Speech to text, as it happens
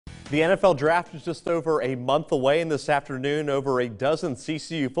The NFL draft is just over a month away, and this afternoon, over a dozen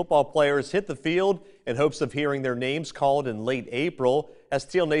CCU football players hit the field in hopes of hearing their names called in late April as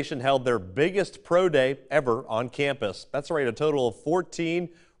Teal Nation held their biggest pro day ever on campus. That's right, a total of 14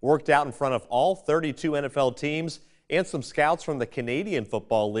 worked out in front of all 32 NFL teams and some scouts from the Canadian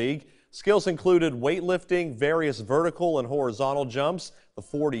Football League. Skills included weightlifting, various vertical and horizontal jumps, the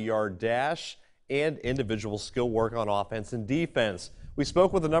 40-yard dash, and individual skill work on offense and defense. We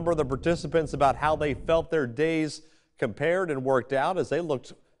spoke with a number of the participants about how they felt their days compared and worked out as they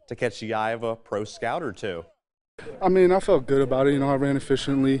looked to catch the eye of a pro scout or two. I mean, I felt good about it. You know, I ran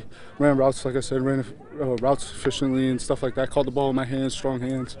efficiently, ran routes, like I said, ran routes efficiently and stuff like that. Caught the ball with my hands, strong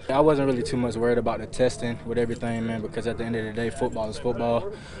hands. I wasn't really too much worried about the testing with everything, man, because at the end of the day, football is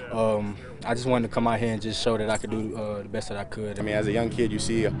football. I just wanted to come out here and just show that I could do the best that I could. I mean, as a young kid, you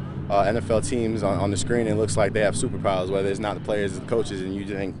see NFL teams on the screen, and it looks like they have superpowers, whether it's not the players, it's the coaches, and you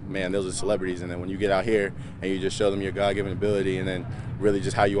just think, man, those are celebrities. And then when you get out here and you just show them your God-given ability and then really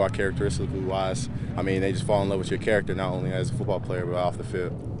just how you are characteristically wise, I mean, they just fall in love with your character, not only as a football player, but off the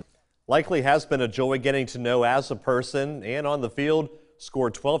field. Likely has been a joy getting to know as a person and on the field.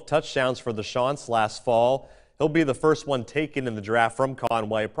 Scored 12 touchdowns for the Chants last fall. He'll be the first one taken in the draft from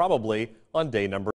Conway, probably on day number